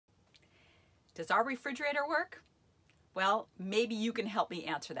Does our refrigerator work? Well, maybe you can help me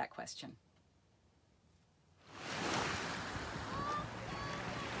answer that question.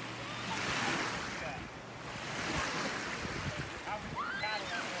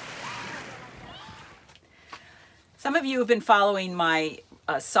 Some of you have been following my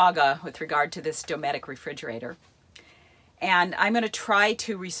saga with regard to this Dometic refrigerator. And I'm going to try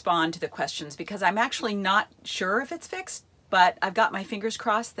to respond to the questions because I'm actually not sure if it's fixed, but I've got my fingers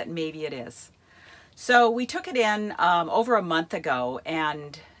crossed that maybe it is. So we took it in over a month ago,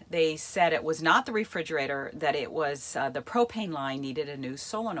 and they said it was not the refrigerator, that it was the propane line needed a new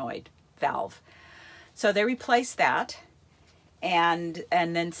solenoid valve. So they replaced that and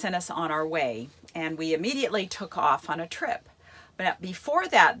then sent us on our way. And we immediately took off on a trip. But before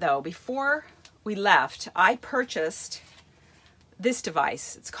that, though, before we left, I purchased this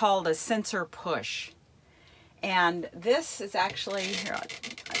device. It's called a sensor push. And this is actually, here,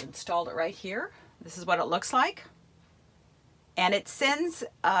 I've installed it right here. This is what it looks like. And it sends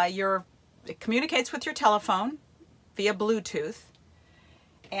it communicates with your telephone via Bluetooth.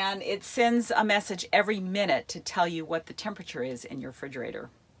 And it sends a message every minute to tell you what the temperature is in your refrigerator.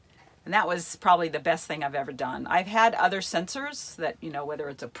 And that was probably the best thing I've ever done. I've had other sensors that, you know, whether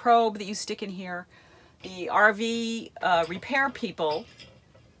it's a probe that you stick in here. The RV repair people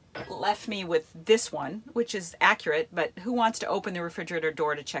left me with this one, which is accurate, but who wants to open the refrigerator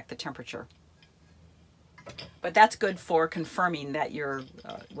door to check the temperature? But that's good for confirming that your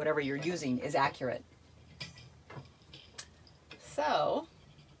whatever you're using is accurate. So,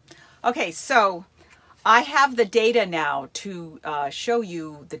 okay, so I have the data now to show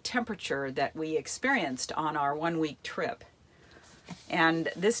you the temperature that we experienced on our 1-week trip. And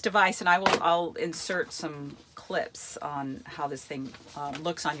this device, and I'll insert some clips on how this thing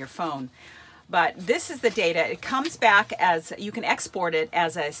looks on your phone. But this is the data. It comes back as, you can export it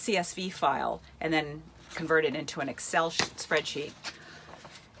as a CSV file and then convert it into an Excel spreadsheet.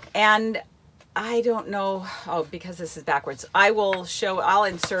 And I don't know, oh, because this is backwards, I'll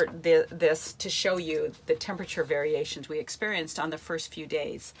insert this to show you the temperature variations we experienced on the first few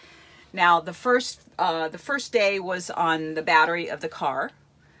days. Now, the first day was on the battery of the car.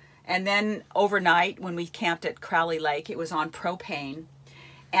 And then overnight, when we camped at Crowley Lake, it was on propane.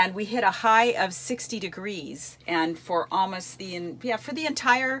 And we hit a high of 60 degrees. And for almost for the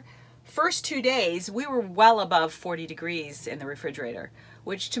entire first 2 days, we were well above 40 degrees in the refrigerator.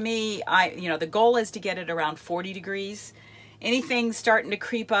 Which to me, the goal is to get it around 40 degrees. Anything starting to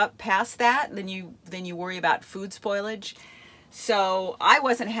creep up past that, then you worry about food spoilage. So I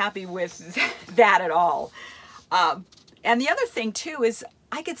wasn't happy with that at all. And the other thing too is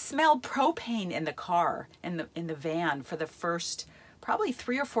I could smell propane in the car, in the van for the first probably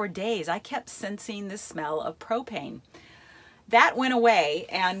 3 or 4 days. I kept sensing the smell of propane. That went away,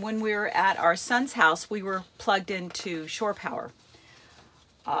 and when we were at our son's house, we were plugged into shore power.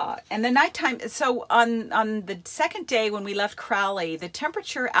 And the nighttime, so on the second day when we left Crowley, the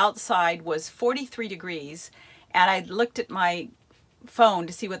temperature outside was 43 degrees. And I looked at my phone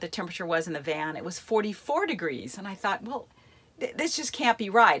to see what the temperature was in the van. It was 44 degrees. And I thought, well, this just can't be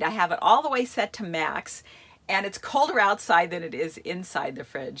right. I have it all the way set to max, and it's colder outside than it is inside the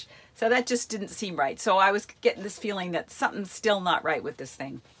fridge. So that just didn't seem right. So I was getting this feeling that something's still not right with this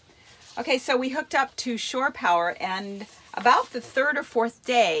thing. Okay, so we hooked up to shore power, and about the 3rd or 4th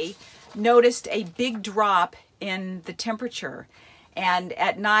day, noticed a big drop in the temperature. And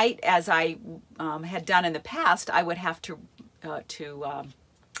at night, as I had done in the past, I would have to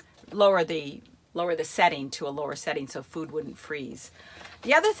lower the setting to a lower setting so food wouldn't freeze.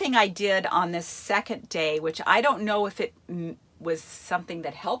 The other thing I did on this second day, which I don't know if it was something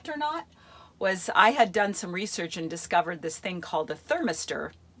that helped or not, was I had done some research and discovered this thing called a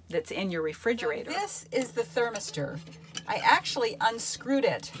thermistor that's in your refrigerator. So this is the thermistor. I actually unscrewed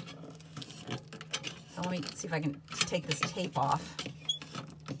it. So let me see if I can take this tape off.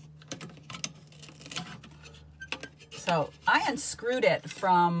 So I unscrewed it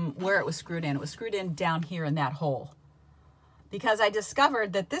from where it was screwed in. It was screwed in down here in that hole. Because I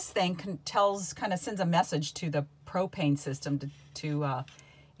discovered that this thing kind of sends a message to the propane system to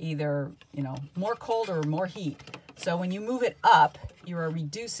either, more cold or more heat. So when you move it up, you are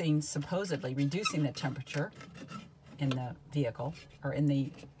supposedly reducing the temperature in the vehicle or in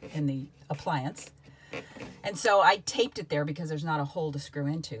the appliance. And so I taped it there because there's not a hole to screw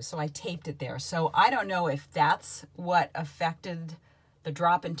into. So I taped it there. So I don't know if that's what affected the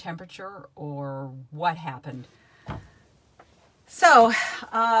drop in temperature or what happened. So,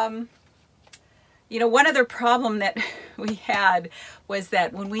 one other problem that we had was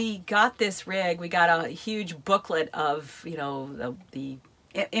that when we got this rig, we got a huge booklet of, the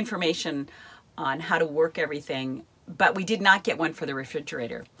information on how to work everything, but we did not get one for the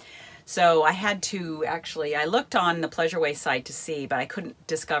refrigerator. So I had to actually, I looked on the Pleasureway site to see, but I couldn't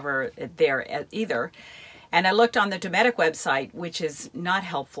discover it there either. And I looked on the Dometic website, which is not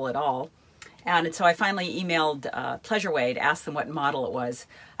helpful at all. And so I finally emailed Pleasureway to ask them what model it was.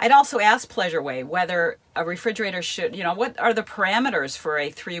 I'd also asked Pleasureway whether a refrigerator should, what are the parameters for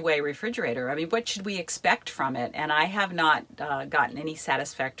a 3-way refrigerator? I mean, what should we expect from it? And I have not gotten any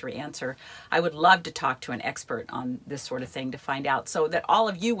satisfactory answer. I would love to talk to an expert on this sort of thing to find out, so that all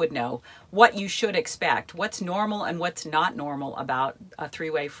of you would know what you should expect, what's normal and what's not normal about a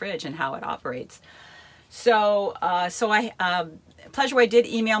 3-way fridge and how it operates. So, Pleasureway did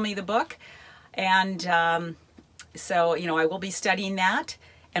email me the book. And so, I will be studying that,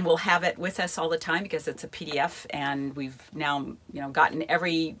 and we'll have it with us all the time because it's a PDF, and we've now, gotten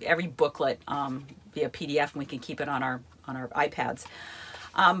every booklet via PDF, and we can keep it on our iPads.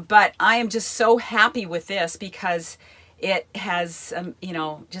 But I am just so happy with this because it has,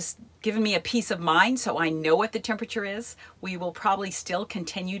 just given me a peace of mind, so I know what the temperature is. We will probably still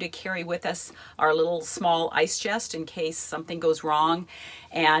continue to carry with us our little small ice chest in case something goes wrong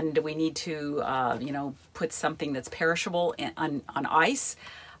and we need to, put something that's perishable on ice.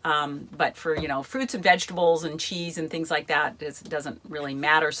 But for, fruits and vegetables and cheese and things like that, it doesn't really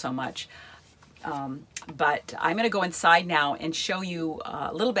matter so much. But I'm going to go inside now and show you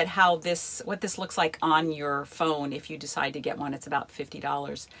a little bit what this looks like on your phone if you decide to get one. It's about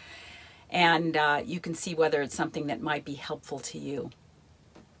 $50. And you can see whether it's something that might be helpful to you.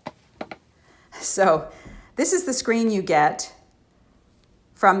 So this is the screen you get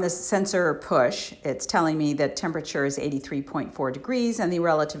from the sensor push. It's telling me that temperature is 83.4 degrees and the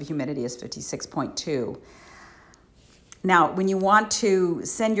relative humidity is 56.2. Now, when you want to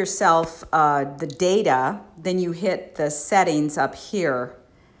send yourself the data, then you hit the settings up here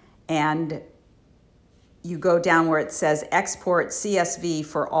and you go down where it says export CSV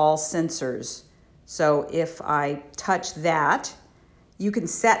for all sensors. So if I touch that, you can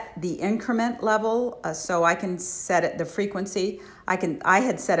set the increment level. So I can set it, the frequency. I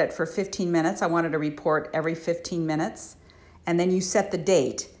had set it for 15 minutes. I wanted to report every 15 minutes. And then you set the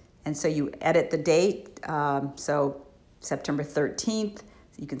date. And so you edit the date. So September 13th,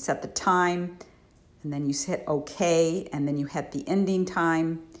 you can set the time, and then you hit OK, and then you hit the ending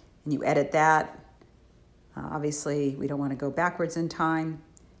time, and you edit that. Obviously, we don't want to go backwards in time,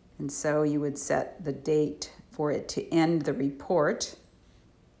 and so you would set the date for it to end the report.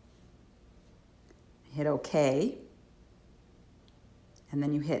 Hit OK, and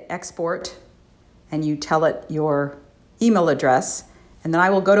then you hit export, and you tell it your email address, and then I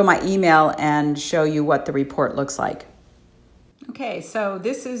will go to my email and show you what the report looks like. Okay, so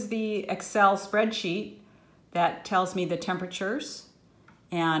this is the Excel spreadsheet that tells me the temperatures,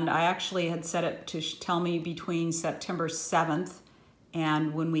 and I actually had set it to tell me between September 7th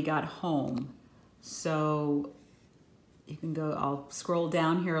and when we got home. So you can go, I'll scroll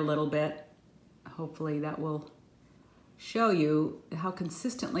down here a little bit. Hopefully that will show you how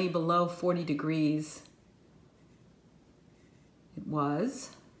consistently below 40 degrees it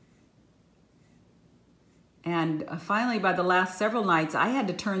was. And finally, by the last several nights, I had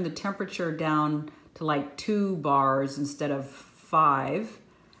to turn the temperature down to like 2 bars instead of 5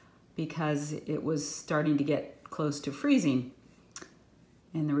 because it was starting to get close to freezing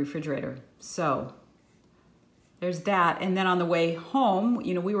in the refrigerator. So there's that. And then on the way home,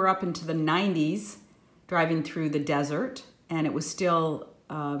 we were up into the 90s driving through the desert, and it was still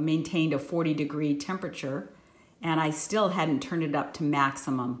maintained a 40-degree temperature, and I still hadn't turned it up to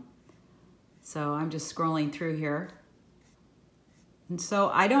maximum. So I'm just scrolling through here. And so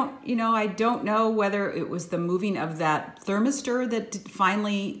I don't know whether it was the moving of that thermistor that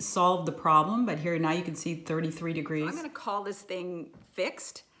finally solved the problem, but here now you can see 33 degrees. I'm going to call this thing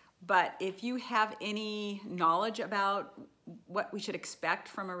fixed, but if you have any knowledge about what we should expect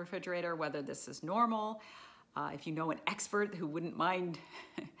from a refrigerator, whether this is normal, if you know an expert who wouldn't mind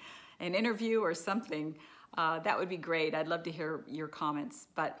an interview or something, that would be great. I'd love to hear your comments.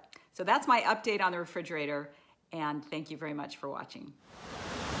 So that's my update on the refrigerator, and thank you very much for watching.